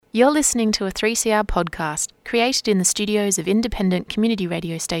You're listening to a 3CR podcast created in the studios of independent community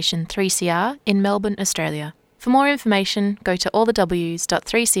radio station 3CR in Melbourne, Australia. For more information, go to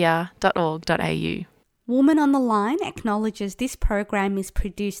allthews.3cr.org.au. Woman on the Line acknowledges this program is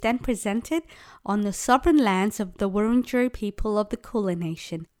produced and presented on the sovereign lands of the Wurundjeri people of the Kulin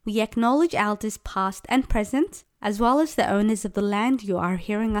Nation. We acknowledge elders past and present, as well as the owners of the land you are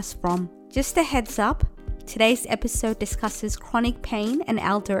hearing us from. Just a heads up, today's episode discusses chronic pain and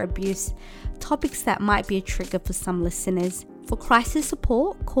elder abuse, topics that might be a trigger for some listeners. For crisis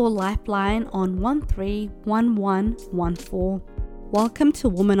support, call Lifeline on 131114. Welcome to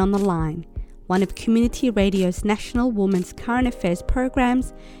Woman on the Line, one of Community Radio's National Women's Current Affairs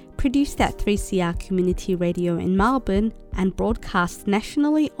programs, produced at 3CR Community Radio in Melbourne and broadcast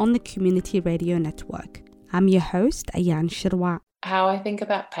nationally on the Community Radio Network. I'm your host, Ayan Shirwa. How I think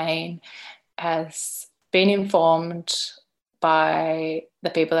about pain has been informed by the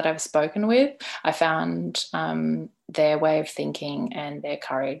people that I've spoken with. I found their way of thinking and their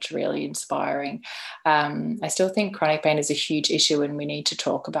courage really inspiring. I still think chronic pain is a huge issue and we need to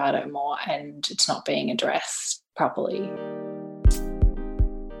talk about it more, and it's not being addressed properly.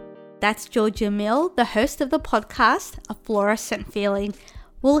 That's Georgia Mill, the host of the podcast, A Fluorescent Feeling.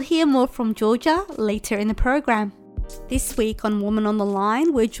 We'll hear more from Georgia later in the program. This week on Woman on the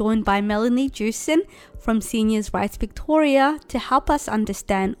Line, we're joined by Melanie Jewson from Seniors Rights Victoria to help us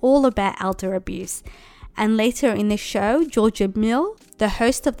understand all about elder abuse. And later in the show, Georgia Mill, the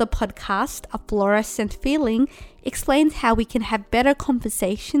host of the podcast, A Fluorescent Feeling, explains how we can have better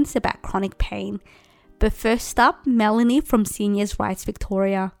conversations about chronic pain. But first up, Melanie from Seniors Rights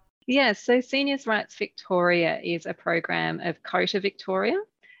Victoria. Yes, so Seniors Rights Victoria is a program of COTA Victoria,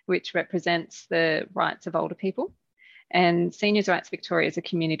 which represents the rights of older people. And Seniors Rights Victoria is a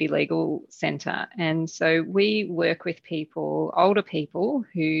community legal centre. And so we work with people, older people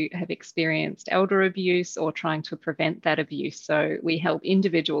who have experienced elder abuse or trying to prevent that abuse. So we help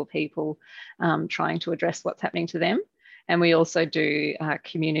individual people trying to address what's happening to them. And we also do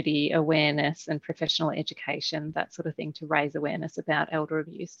community awareness and professional education, that sort of thing, to raise awareness about elder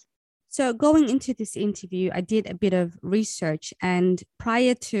abuse. So going into this interview, I did a bit of research, and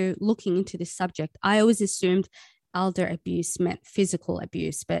prior to looking into this subject, I always assumed elder abuse meant physical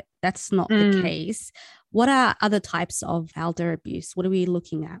abuse, but that's not the case. What are other types of elder abuse? What are we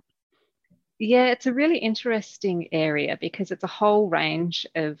looking at? Yeah, it's a really interesting area because it's a whole range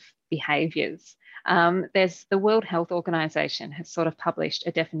of behaviours. There's the World Health Organization has sort of published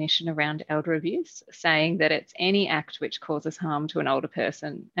a definition around elder abuse, saying that it's any act which causes harm to an older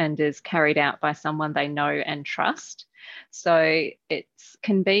person and is carried out by someone they know and trust. So it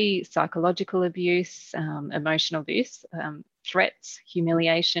can be psychological abuse, emotional abuse, threats,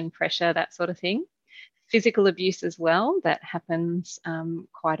 humiliation, pressure, that sort of thing. Physical abuse as well, that happens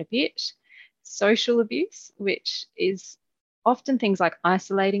quite a bit. Social abuse, which is often things like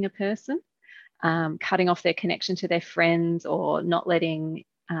isolating a person, cutting off their connection to their friends, or not letting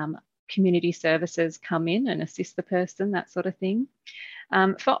community services come in and assist the person, that sort of thing.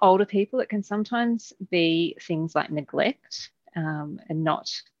 For older people, it can sometimes be things like neglect and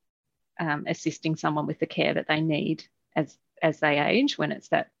not assisting someone with the care that they need as they age, when it's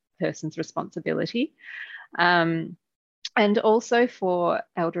that person's responsibility. And also for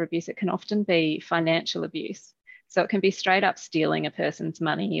elder abuse, it can often be financial abuse. So it can be straight up stealing a person's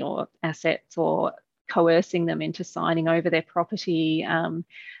money or assets, or coercing them into signing over their property.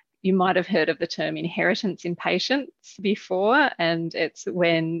 You might have heard of the term inheritance impatience before, and it's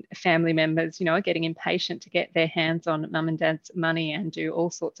when family members, are getting impatient to get their hands on mum and dad's money and do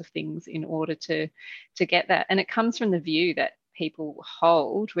all sorts of things in order to get that. And it comes from the view that people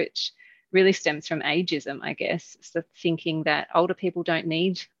hold, which really stems from ageism, I guess. So thinking that older people don't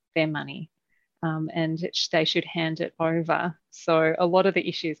need their money. And they should hand it over. So a lot of the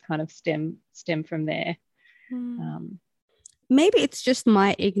issues kind of stem from there. Maybe it's just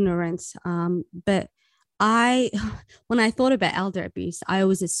my ignorance, but when I thought about elder abuse, I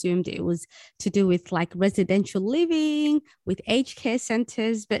always assumed it was to do with like residential living, with aged care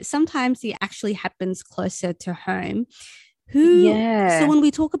centres, but sometimes it actually happens closer to home. So when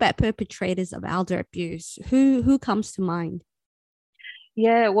we talk about perpetrators of elder abuse, who comes to mind?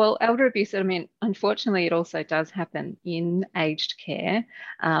 Yeah, well, elder abuse, unfortunately, it also does happen in aged care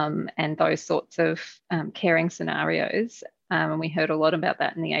and those sorts of caring scenarios. And we heard a lot about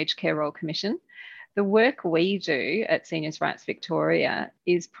that in the Aged Care Royal Commission. The work we do at Seniors Rights Victoria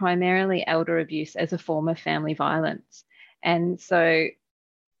is primarily elder abuse as a form of family violence. And so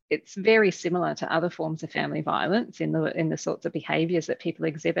it's very similar to other forms of family violence in the sorts of behaviours that people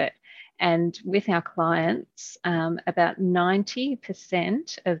exhibit. And with our clients, about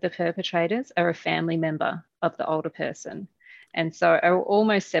 90% of the perpetrators are a family member of the older person. And so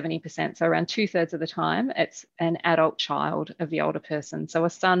almost 70%, so around 2/3 of the time, it's an adult child of the older person. So a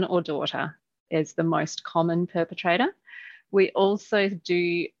son or daughter is the most common perpetrator. We also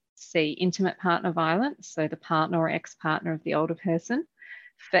do see intimate partner violence, so the partner or ex-partner of the older person.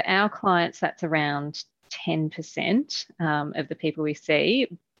 For our clients, that's around 10% of the people we see,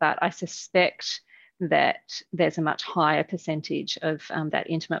 but I suspect that there's a much higher percentage of that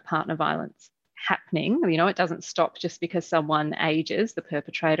intimate partner violence happening. You know, it doesn't stop just because someone ages, the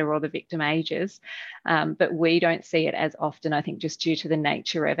perpetrator or the victim ages, but we don't see it as often, I think, just due to the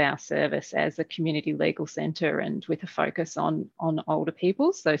nature of our service as a community legal centre and with a focus on older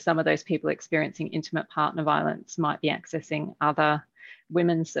people. So some of those people experiencing intimate partner violence might be accessing other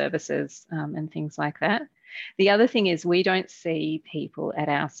women's services and things like that. The other thing is we don't see people at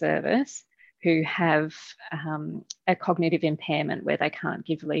our service who have a cognitive impairment where they can't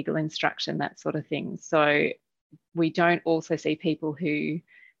give legal instruction, that sort of thing. So we don't also see people who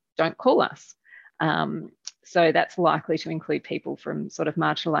don't call us. So that's likely to include people from sort of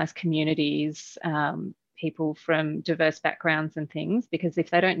marginalised communities, people from diverse backgrounds and things, because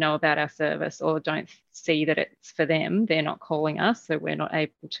if they don't know about our service or don't see that it's for them, they're not calling us, so we're not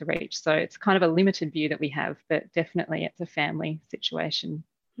able to reach. So it's kind of a limited view that we have, but definitely it's a family situation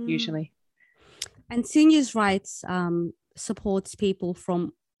usually. And Seniors Rights supports people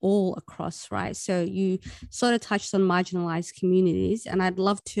from all across, right? So you sort of touched on marginalized communities, and I'd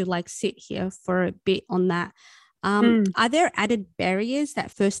love to sit here for a bit on that. Are there added barriers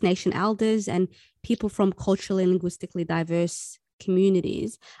that First Nation elders and people from culturally and linguistically diverse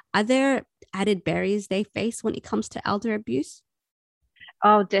communities, are there added barriers they face when it comes to elder abuse?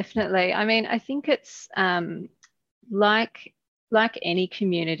 Oh, definitely. I mean, I think it's like any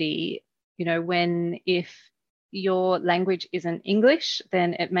community, you know, if your language isn't English,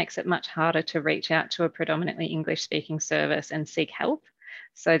 then it makes it much harder to reach out to a predominantly English speaking service and seek help.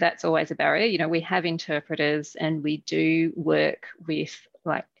 So that's always a barrier. You know, we have interpreters and we do work with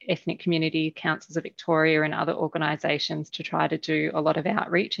Ethnic Community Councils of Victoria and other organisations to try to do a lot of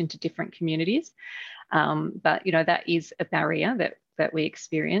outreach into different communities. But, you know, that is a barrier that we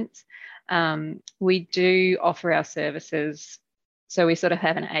experience. We do offer our services. So we sort of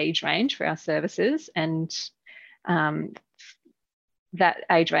have an age range for our services, and that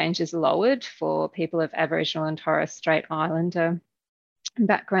age range is lowered for people of Aboriginal and Torres Strait Islander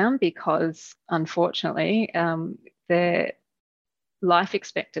background because, unfortunately, their life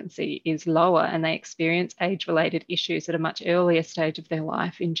expectancy is lower and they experience age-related issues at a much earlier stage of their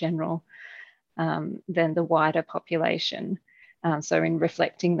life in general than the wider population. So in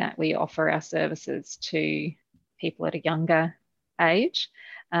reflecting that, we offer our services to people at a younger age.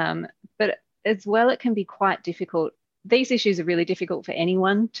 But as well, it can be quite difficult. These issues are really difficult for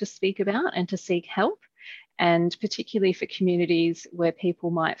anyone to speak about and to seek help. And particularly for communities where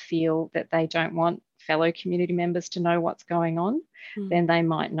people might feel that they don't want fellow community members to know what's going on, then they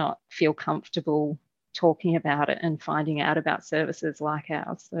might not feel comfortable talking about it and finding out about services like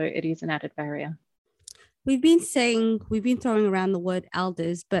ours. So it is an added barrier. We've been throwing around the word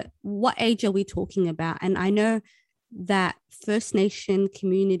elders, but what age are we talking about? And I know that First Nation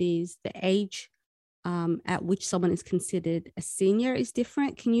communities, the age at which someone is considered a senior is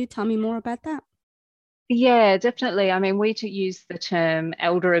different. Can you tell me more about that? Yeah, definitely. I mean, we use the term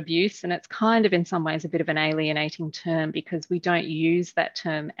elder abuse, and it's kind of in some ways a bit of an alienating term because we don't use that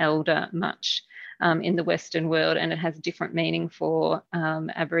term elder much in the Western world, and it has a different meaning for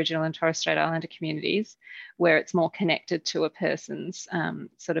Aboriginal and Torres Strait Islander communities, where it's more connected to a person's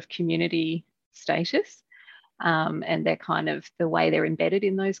sort of community status. And they're kind of the way they're embedded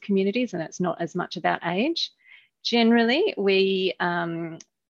in those communities, and it's not as much about age. Generally, we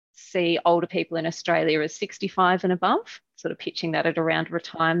see older people in Australia as 65 and above, sort of pitching that at around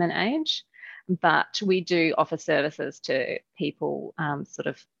retirement age. But we do offer services to people sort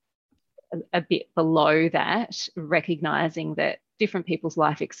of a bit below that, recognising that different people's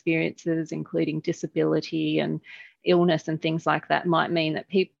life experiences, including disability and illness and things like that, might mean that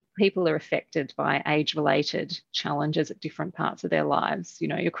people are affected by age-related challenges at different parts of their lives. You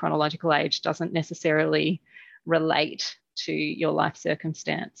know, your chronological age doesn't necessarily relate to your life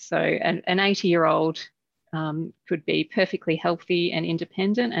circumstance. So an 80-year-old could be perfectly healthy and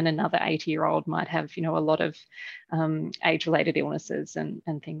independent, and another 80-year-old might have, you know, a lot of age-related illnesses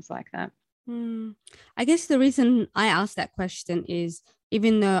and things like that. I guess the reason I asked that question is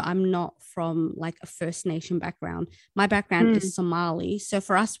even though I'm not from like a First Nation background. My background is Somali. So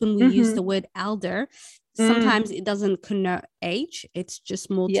for us, when we use the word elder, sometimes it doesn't connote age. It's just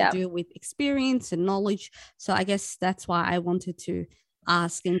more to do with experience and knowledge. So I guess that's why I wanted to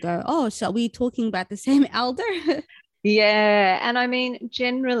ask and go, oh, so are we talking about the same elder? Yeah. And I mean,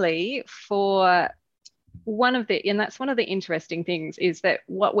 generally for and that's one of the interesting things, is that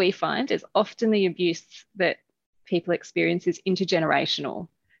what we find is often the abuse that people experience is intergenerational.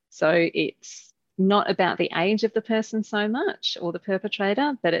 So it's not about the age of the person so much, or the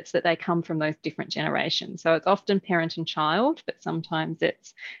perpetrator, but it's that they come from those different generations. So it's often parent and child, but sometimes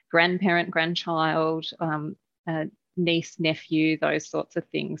it's grandparent, grandchild, niece, nephew, those sorts of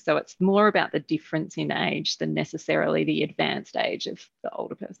things. So it's more about the difference in age than necessarily the advanced age of the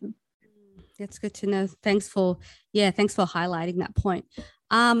older person. That's good to know. Thanks for highlighting that point.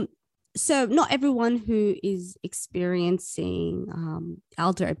 So not everyone who is experiencing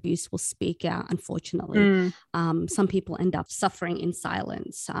elder abuse will speak out, unfortunately. Some people end up suffering in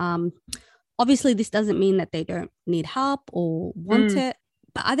silence. Obviously, this doesn't mean that they don't need help or want it,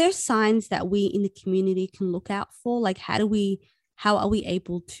 but are there signs that we in the community can look out for? Like, how are we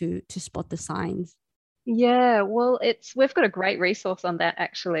able to spot the signs? Yeah, well, we've got a great resource on that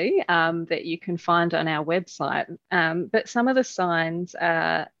actually, that you can find on our website. But some of the signs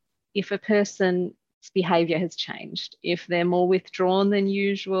are if a person's behaviour has changed, if they're more withdrawn than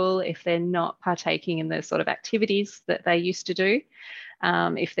usual, if they're not partaking in the sort of activities that they used to do,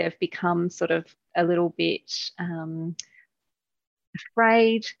 if they've become sort of a little bit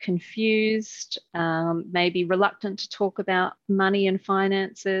afraid, confused, maybe reluctant to talk about money and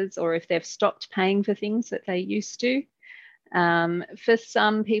finances, or if they've stopped paying for things that they used to. For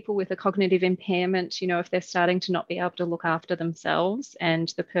some people with a cognitive impairment, if they're starting to not be able to look after themselves,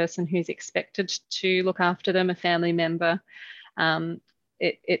 and the person who's expected to look after them, a family member,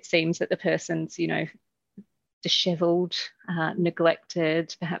 it seems that the person's, disheveled,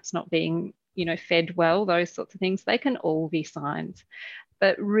 neglected, perhaps not being fed well, those sorts of things, they can all be signs.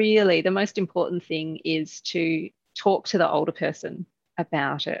 But really, the most important thing is to talk to the older person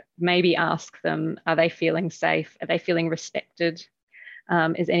about it. Maybe ask them, are they feeling safe? Are they feeling respected?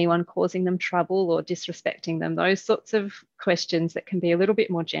 Is anyone causing them trouble or disrespecting them? Those sorts of questions that can be a little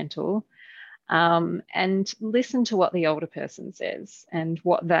bit more gentle. And listen to what the older person says and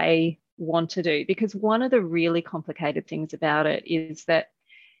what they want to do. Because one of the really complicated things about it is that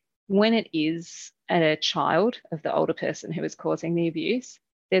when it is a child of the older person who is causing the abuse,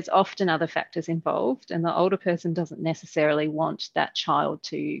 there's often other factors involved, and the older person doesn't necessarily want that child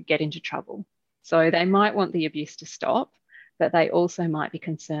to get into trouble. So they might want the abuse to stop, but they also might be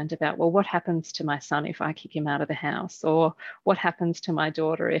concerned about, well, what happens to my son if I kick him out of the house? Or what happens to my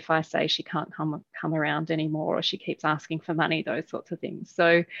daughter if I say she can't come around anymore, or she keeps asking for money, those sorts of things.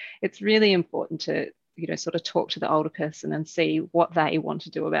 So it's really important to sort of talk to the older person and see what they want to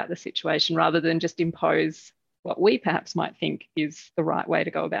do about the situation, rather than just impose what we perhaps might think is the right way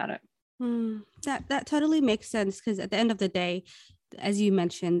to go about it. That totally makes sense, because at the end of the day, as you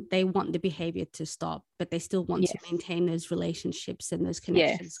mentioned, they want the behavior to stop, but they still want to maintain those relationships and those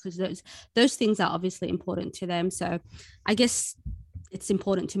connections, because those things are obviously important to them. So I guess it's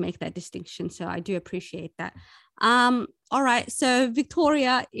important to make that distinction. So I do appreciate that. All right. So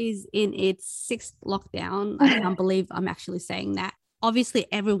Victoria is in its 6th lockdown. I can't believe I'm actually saying that. Obviously,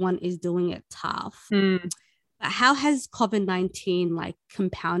 everyone is doing it tough. But how has COVID-19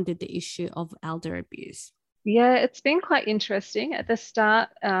 compounded the issue of elder abuse? Yeah, it's been quite interesting. At the start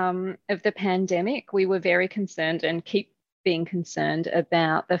of the pandemic, we were very concerned and keep being concerned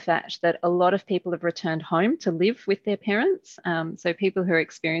about the fact that a lot of people have returned home to live with their parents. So people who are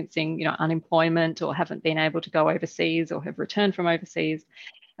experiencing, unemployment, or haven't been able to go overseas, or have returned from overseas,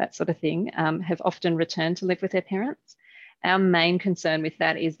 that sort of thing, have often returned to live with their parents. Our main concern with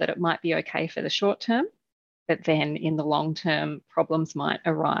that is that it might be okay for the short term, but then in the long term, problems might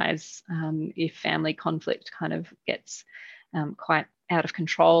arise if family conflict kind of gets quite out of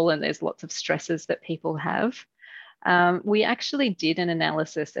control, and there's lots of stresses that people have. We actually did an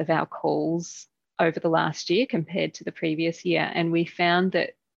analysis of our calls over the last year compared to the previous year, and we found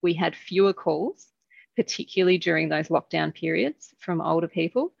that we had fewer calls, particularly during those lockdown periods, from older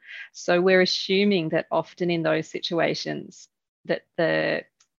people. So we're assuming that often in those situations that the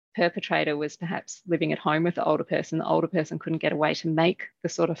perpetrator was perhaps living at home with the older person couldn't get away to make the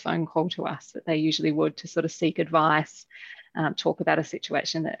sort of phone call to us that they usually would, to sort of seek advice, talk about a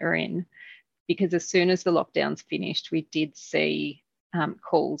situation that they're in. Because as soon as the lockdowns finished, we did see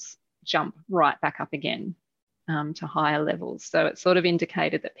calls jump right back up again. to higher levels. So it sort of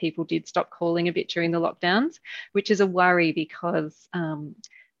indicated that people did stop calling a bit during the lockdowns, which is a worry because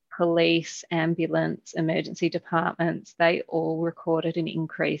police, ambulance, emergency departments, they all recorded an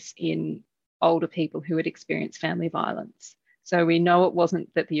increase in older people who had experienced family violence. So we know it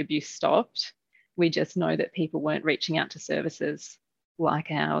wasn't that the abuse stopped. We just know that people weren't reaching out to services like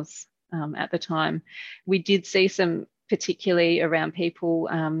ours at the time. We did see some, particularly around people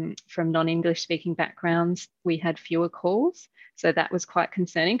from non-English speaking backgrounds, we had fewer calls. So that was quite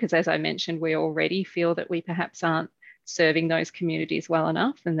concerning because, as I mentioned, we already feel that we perhaps aren't serving those communities well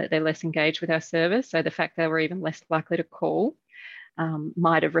enough and that they're less engaged with our service. So the fact they were even less likely to call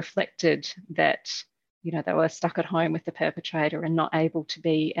might have reflected that, you know, they were stuck at home with the perpetrator and not able to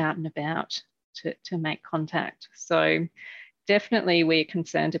be out and about to make contact. So definitely we're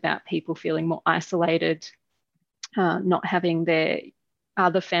concerned about people feeling more isolated, not having their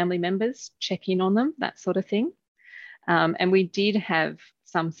other family members check in on them, that sort of thing. And we did have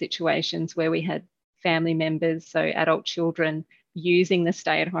some situations where we had family members, so adult children, using the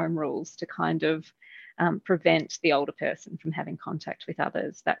stay-at-home rules to kind of prevent the older person from having contact with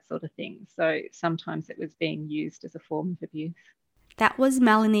others, that sort of thing. So sometimes it was being used as a form of abuse. That was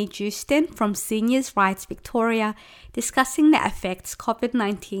Melanie Joosten from Seniors Rights Victoria discussing the effects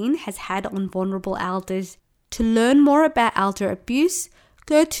COVID-19 has had on vulnerable elders. To learn more about elder abuse,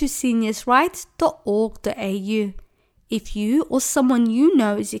 go to seniorsrights.org.au. If you or someone you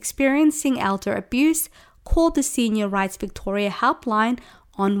know is experiencing elder abuse, call the Senior Rights Victoria helpline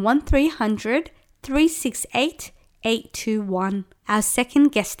on 1300 368 821. Our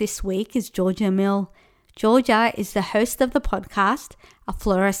second guest this week is Georgia Mill. Georgia is the host of the podcast, A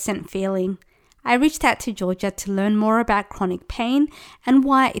Fluorescent Feeling. I reached out to Georgia to learn more about chronic pain and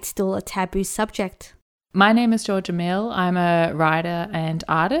why it's still a taboo subject. My name is Georgia Mill. I'm a writer and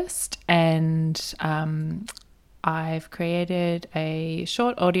artist, and I've created a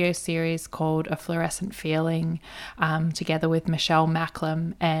short audio series called A Fluorescent Feeling together with Michelle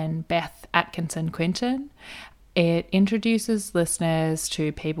Macklem and Beth Atkinson Quinton. It introduces listeners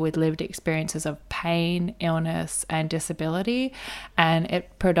to people with lived experiences of pain, illness, and disability, and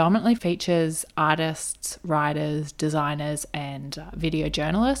it predominantly features artists, writers, designers, and video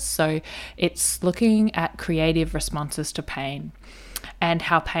journalists. So it's looking at creative responses to pain and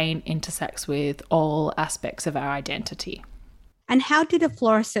how pain intersects with all aspects of our identity. And how did A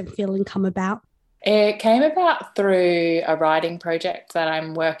Fluorescent Feeling come about? It came about through a writing project that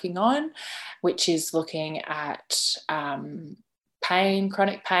I'm working on, which is looking at pain,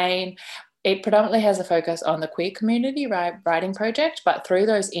 chronic pain. It predominantly has a focus on the queer community writing project, but through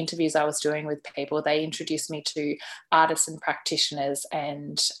those interviews I was doing with people, they introduced me to artists and practitioners,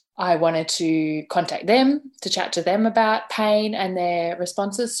 and I wanted to contact them to chat to them about pain and their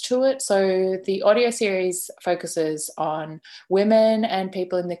responses to it. So the audio series focuses on women and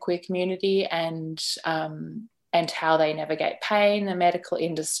people in the queer community and how they navigate pain, the medical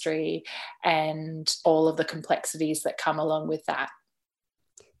industry, and all of the complexities that come along with that.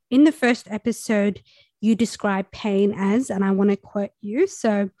 In the first episode, you describe pain as, and I want to quote you,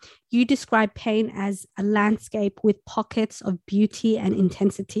 so you describe pain as a landscape with pockets of beauty and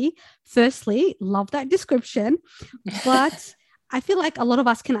intensity. Firstly, love that description, but I feel like a lot of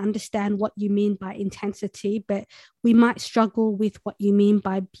us can understand what you mean by intensity, but we might struggle with what you mean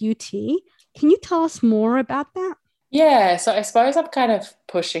by beauty. Can you tell us more about that? Yeah, so I suppose I'm kind of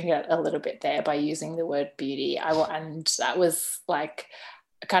pushing it a little bit there by using the word beauty. And that was like,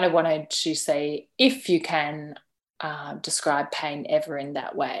 I kind of wanted to say, if you can describe pain ever in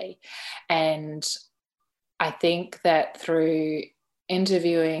that way. And I think that through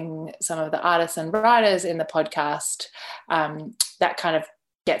interviewing some of the artists and writers in the podcast, that kind of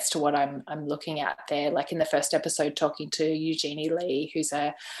gets to what I'm looking at there. Like in the first episode, talking to Eugenie Lee, who's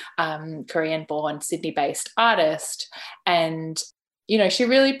a Korean-born, Sydney-based artist. And, you know, she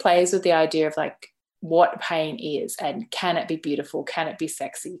really plays with the idea of like, what pain is and can it be beautiful, can it be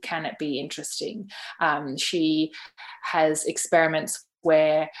sexy, can it be interesting. She has experiments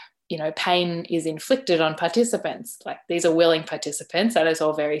where, you know, pain is inflicted on participants, like these are willing participants, that is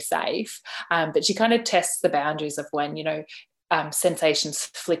all very safe, but she kind of tests the boundaries of when, you know, sensations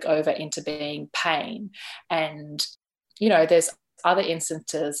flick over into being pain. And, you know, there's other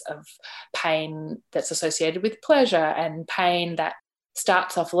instances of pain that's associated with pleasure and pain that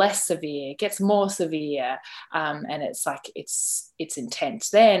starts off less severe, gets more severe, and it's like it's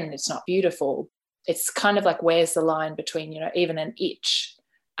intense then, it's not beautiful. It's kind of like, where's the line between, you know, even an itch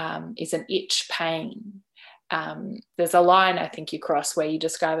is an itch pain, there's a line I think you cross where you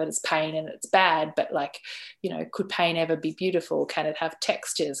describe it as pain and it's bad, but like, could pain ever be beautiful? Can it have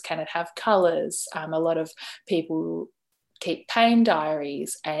textures? Can it have colours? A lot of people keep pain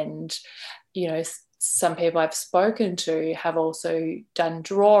diaries, and, some people I've spoken to have also done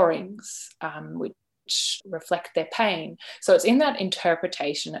drawings, which reflect their pain. So it's in that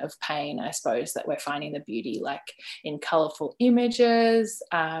interpretation of pain, I suppose, that we're finding the beauty, like in colourful images,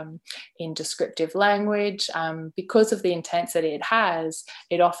 in descriptive language. Because of the intensity it has,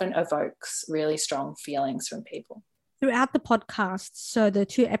 it often evokes really strong feelings from people. Throughout the podcast, so the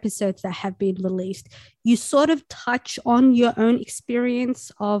 2 episodes that have been released, you sort of touch on your own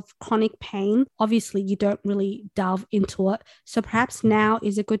experience of chronic pain. Obviously, you don't really delve into it. So perhaps now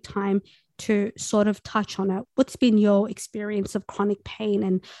is a good time to sort of touch on it. What's been your experience of chronic pain,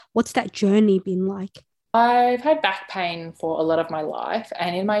 and what's that journey been like? I've had back pain for a lot of my life,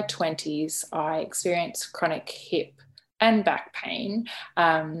 and in my 20s, I experienced chronic hip and back pain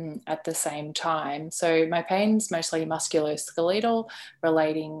at the same time. So my pain's mostly musculoskeletal,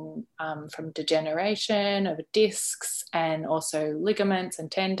 relating from degeneration of discs and also ligaments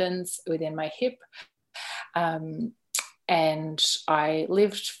and tendons within my hip. And I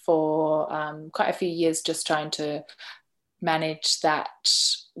lived for quite a few years just trying to manage that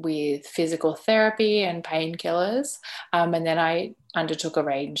with physical therapy and painkillers. And then I undertook a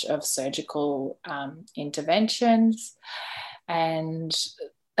range of surgical interventions. And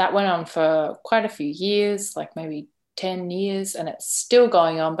that went on for quite a few years, like maybe 10 years, and it's still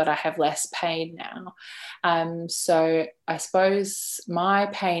going on, but I have less pain now. So I suppose my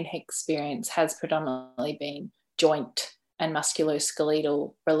pain experience has predominantly been joint and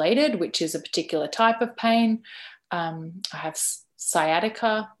musculoskeletal related, which is a particular type of pain. I have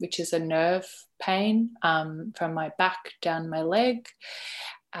sciatica, which is a nerve pain from my back down my leg.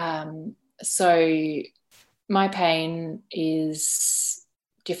 So my pain is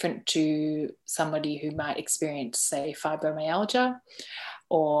different to somebody who might experience, say, fibromyalgia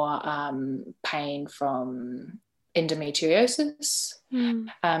or pain from endometriosis.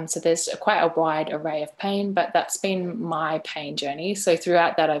 So there's quite a wide array of pain, but that's been my pain journey. So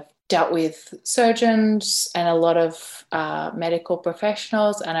throughout that, I've dealt with surgeons and a lot of medical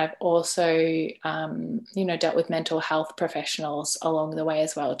professionals, and I've also dealt with mental health professionals along the way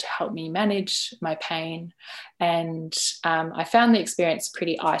as well to help me manage my pain. And I found the experience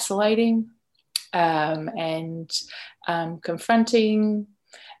pretty isolating and confronting,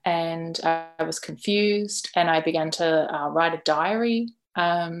 and I was confused, and I began to write a diary,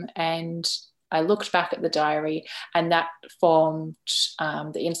 and I looked back at the diary, and that formed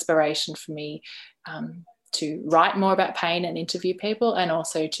the inspiration for me to write more about pain and interview people, and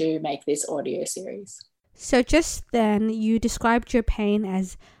also to make this audio series. So just then, you described your pain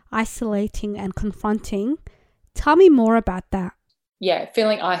as isolating and confronting. Tell me more about that. Yeah,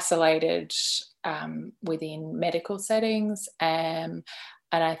 feeling isolated within medical settings. And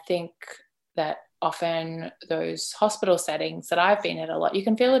I think that often those hospital settings that I've been in a lot, you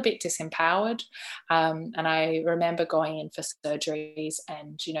can feel a bit disempowered. And I remember going in for surgeries,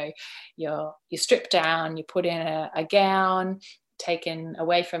 and, you're stripped down, you put in a gown, taken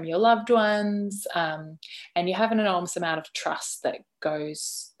away from your loved ones, and you have an enormous amount of trust that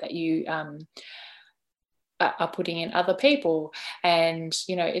you are putting in other people. And,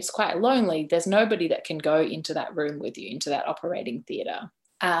 it's quite lonely. There's nobody that can go into that room with you, into that operating theatre.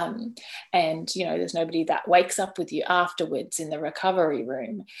 And, there's nobody that wakes up with you afterwards in the recovery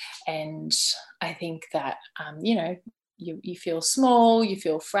room. And I think that, you feel small, you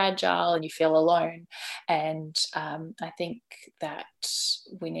feel fragile, and you feel alone. And I think that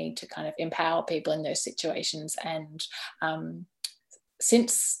we need to kind of empower people in those situations. And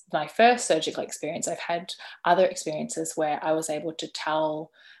since my first surgical experience, I've had other experiences where I was able to tell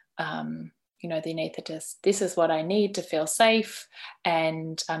the anaesthetist, this is what I need to feel safe.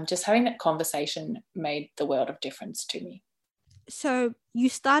 And just having that conversation made the world of difference to me. So you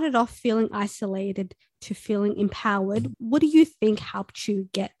started off feeling isolated to feeling empowered. What do you think helped you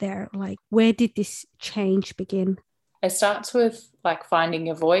get there? Like, where did this change begin? It starts with finding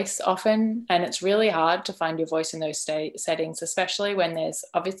your voice often, and it's really hard to find your voice in those settings, especially when there's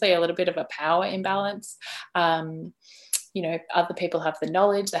obviously a little bit of a power imbalance. Other people have the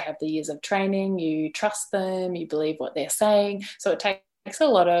knowledge, they have the years of training, you trust them, you believe what they're saying. So it takes a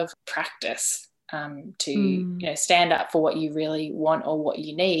lot of practice to stand up for what you really want or what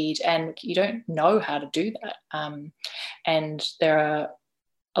you need, and you don't know how to do that. And there are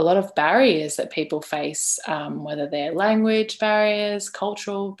a lot of barriers that people face, whether they're language barriers,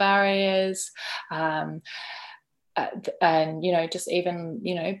 cultural barriers, and just even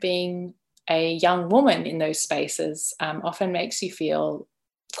being a young woman in those spaces often makes you feel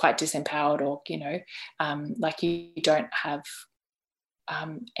quite disempowered, or, like you don't have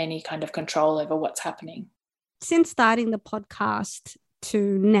any kind of control over what's happening. Since starting the podcast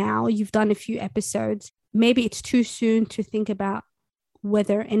to now, you've done a few episodes. Maybe it's too soon to think about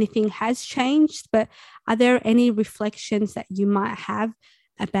whether anything has changed, but are there any reflections that you might have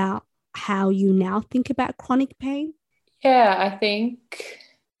about how you now think about chronic pain? Yeah, I think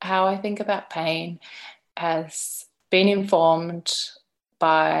how I think about pain has been informed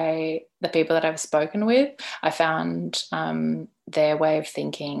by the people that I've spoken with. I found their way of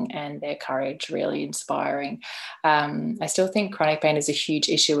thinking and their courage really inspiring. I still think chronic pain is a huge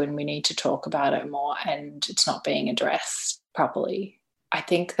issue and we need to talk about it more, and it's not being addressed properly. I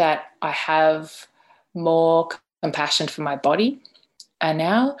think that I have more compassion for my body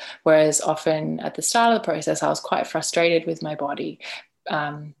now, whereas often at the start of the process I was quite frustrated with my body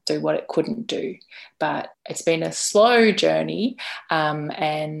through what it couldn't do. But it's been a slow journey,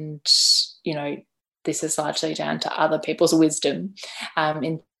 and this is largely down to other people's wisdom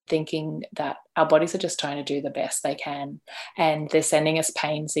in thinking that our bodies are just trying to do the best they can, and they're sending us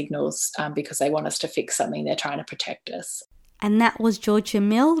pain signals because they want us to fix something. They're trying to protect us. And that was Georgia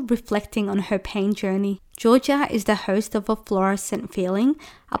Mill reflecting on her pain journey. Georgia is the host of A Fluorescent Feeling,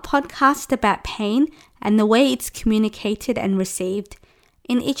 a podcast about pain and the way it's communicated and received.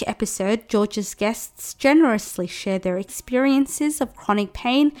 In each episode, Georgia's guests generously share their experiences of chronic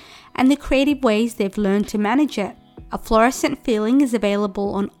pain and the creative ways they've learned to manage it. A Fluorescent Feeling is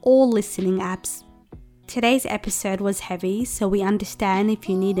available on all listening apps. Today's episode was heavy, so we understand if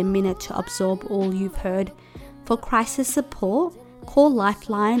you need a minute to absorb all you've heard. For crisis support, call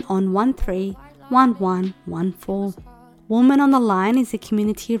Lifeline on 131114. Woman on the Line is a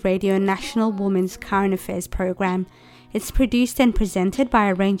community radio national women's current affairs program. It's produced and presented by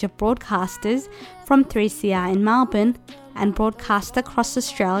a range of broadcasters from 3CR in Melbourne and broadcast across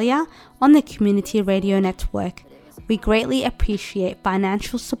Australia on the Community Radio Network. We greatly appreciate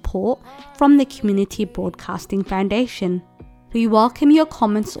financial support from the Community Broadcasting Foundation. We welcome your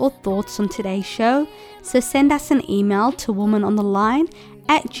comments or thoughts on today's show, so send us an email to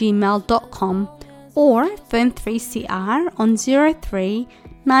womanontheline@gmail.com or phone 3CR on 03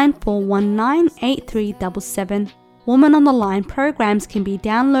 9419 8377. Woman on the Line programs can be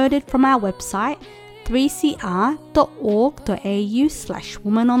downloaded from our website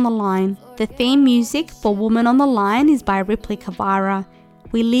 3cr.org.au/womanontheline. The theme music for Woman on the Line is by Ripley Kavara.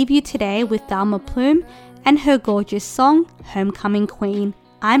 We leave you today with Thelma Plume and her gorgeous song, Homecoming Queen.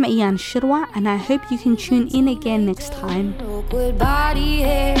 I'm Ian Shirwa, and I hope you can tune in again next time. Awkward body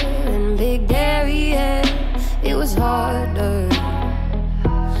hair and big dairy hair. It was harder,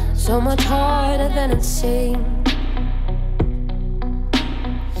 so much harder than it seemed.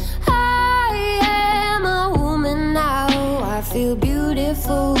 I am a woman now, I feel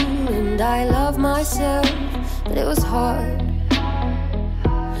beautiful and I love myself, but it was hard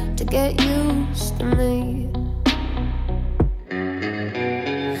to get used to me.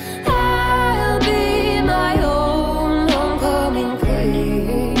 I'll be my own homecoming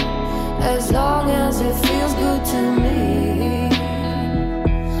queen, as long as it feels good to me.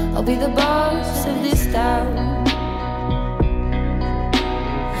 I'll be the boss of this town.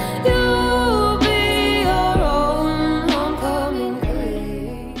 You'll be your own homecoming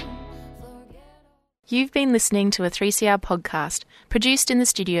queen. You've been listening to a 3CR podcast produced in the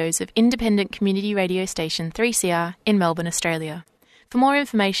studios of independent community radio station 3CR in Melbourne, Australia. For more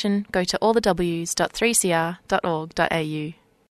information, go to allthews.3cr.org.au.